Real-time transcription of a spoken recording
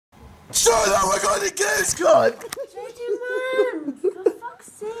Shut up, we're going to Gamescom! Man, for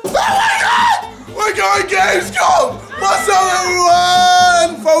fuck's sake. Oh my god! We're going Gamescom! What's up,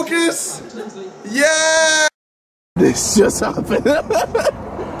 everyone? Focus! Yeah! This just happened.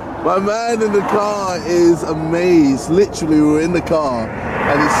 My man in the car is amazed. Literally, we were in the car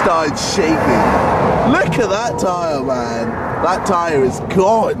and it started shaking. Look at that tire, man. That tire is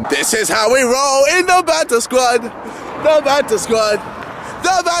gone. This is how we roll in the Banter Squad. The Banter Squad.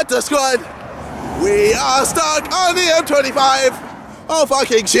 The Banter Squad. We are stuck on the M25. Oh,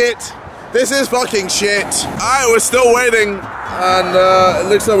 fucking shit. This is fucking shit. Alright, we're still waiting. And it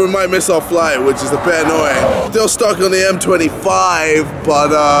looks like we might miss our flight, which is a bit annoying. Still stuck on the M25,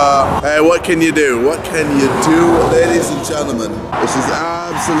 but hey, what can you do? What can you do, ladies and gentlemen? This is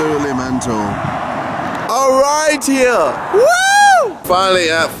absolutely mental. Alright here. Woo! Finally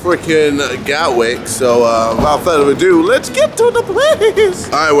at freaking Gatwick, so without further ado, let's get to the place.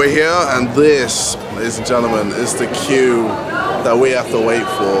 Alright, we're here, and this, ladies and gentlemen, is the queue that we have to wait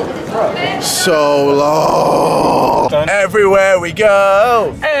for. So long. Everywhere we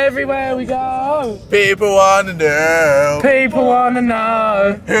go. Everywhere we go. People wanna know. People wanna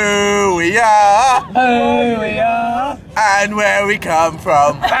know Who we are. who we are And where we come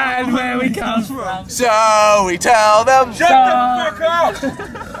from. and where we come from. So we tell them. Shut the fuck up!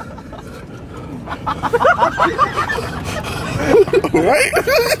 Right?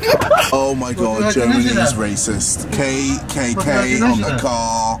 Oh my god, Germany is racist. KKK on the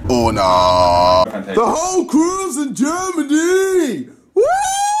car. Oh no. The whole crew's in Germany! Woo!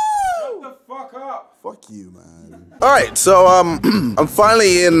 Shut the fuck up! Fuck you, man. Alright, so I'm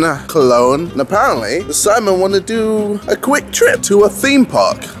finally in Cologne, and apparently Simon wanted to do a quick trip to a theme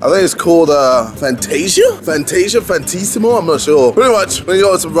park. I think it's called Fantasia? Fantissimo? I'm not sure. Pretty much, we're gonna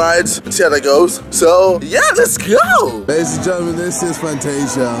go on some rides, see how that goes. So, yeah, let's go! Ladies and gentlemen, this is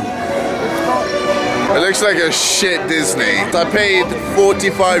Fantasia. It looks like a shit Disney. I paid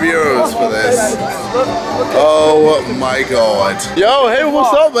 45 euros for this. Oh my god. Yo, hey,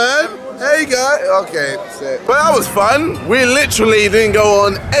 what's up, man? Hey guys, okay, sick. But that was fun. We literally didn't go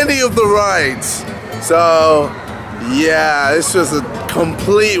on any of the rides. So, yeah, it's just a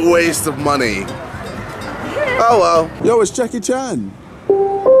complete waste of money. Oh well. Yo, it's Jackie Chan.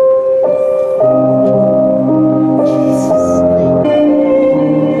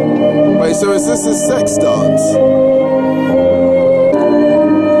 Wait, so is this a sex dance?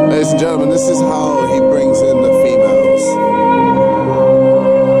 Ladies and gentlemen, this is how he brings in the females.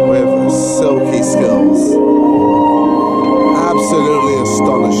 Silky skills. Absolutely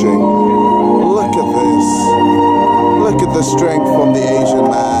astonishing. Look at this. Look at the strength from the Asian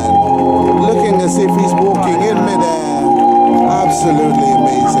man. Looking as if he's walking in midair. Absolutely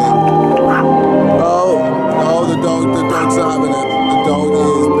amazing. Oh, the dog's not having it. The dog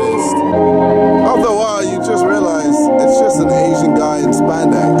is pissed. After a while, you just realize it's just an Asian guy in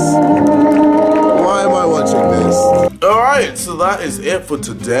spandex. Why am I watching this? Alright, so that is it for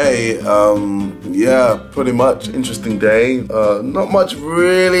today. Yeah, pretty much interesting day. Not much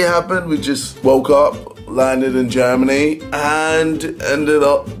really happened. We just woke up, landed in Germany, and ended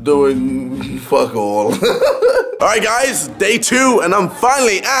up doing fuck all. Alright guys, day 2, and I'm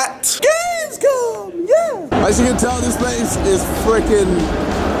finally at Gamescom! Yeah! As you can tell, this place is freaking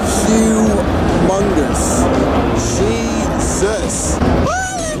humongous. Jesus.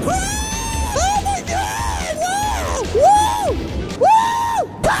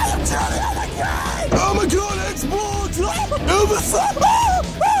 Oh my god, export! Oh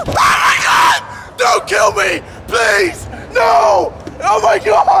my god! Don't kill me! Please! No! Oh my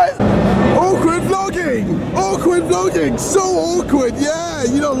god! Awkward vlogging! Awkward vlogging! So awkward, yeah!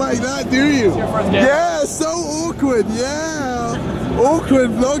 You don't like that, do you? Yeah, so awkward, yeah!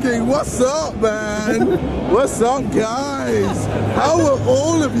 Awkward vlogging, what's up, man? What's up, guys? How are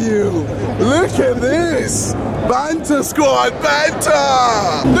all of you? Look at this! Banter Squad,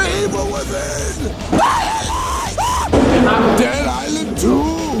 banter! The evil within! Dead Island 2!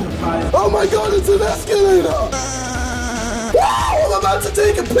 Oh my god, it's an escalator! Wow, I'm about to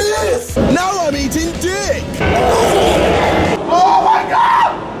take a piss! Now I'm eating dick! Oh my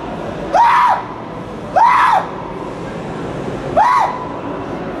god! Ah! Ah!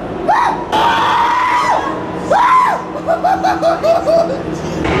 Ah!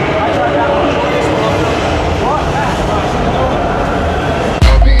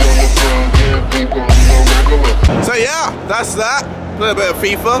 So yeah, that's that. A little bit of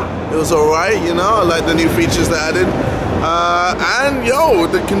FIFA. It was alright, you know. I like the new features they added. And yo,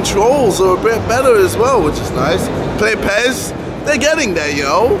 the controls are a bit better as well, which is nice. Play PES, they're getting there,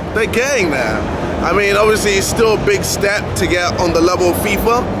 yo. They're getting there. I mean, obviously it's still a big step to get on the level of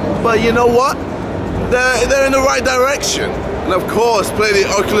FIFA, but you know what? They're in the right direction. And of course, play the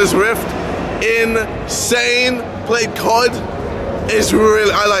Oculus Rift. Insane. Played COD. It's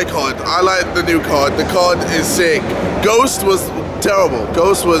really, I like COD. I like the new COD. The COD is sick. Ghost was terrible.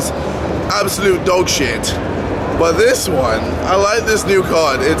 Ghost was absolute dog shit. But this one, I like this new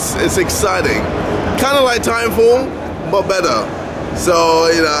COD. It's exciting. Kind of like Timefall, but better. So,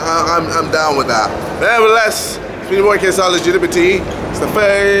 you know, I'm down with that. Nevertheless, it's been working as Legitimacy. It's the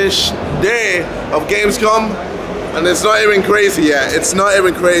first day of Gamescom, and it's not even crazy yet. It's not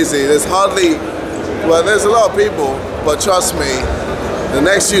even crazy. There's hardly, well, there's a lot of people, but trust me, the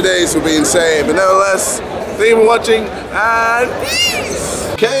next few days will be insane. But nevertheless, thank you for watching, and peace!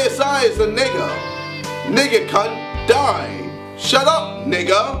 KSI is a nigga. Nigga cunt, die. Shut up,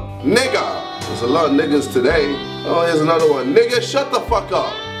 nigga. Nigga. There's a lot of niggas today. Oh, here's another one. Nigga, shut the fuck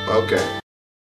up. Okay.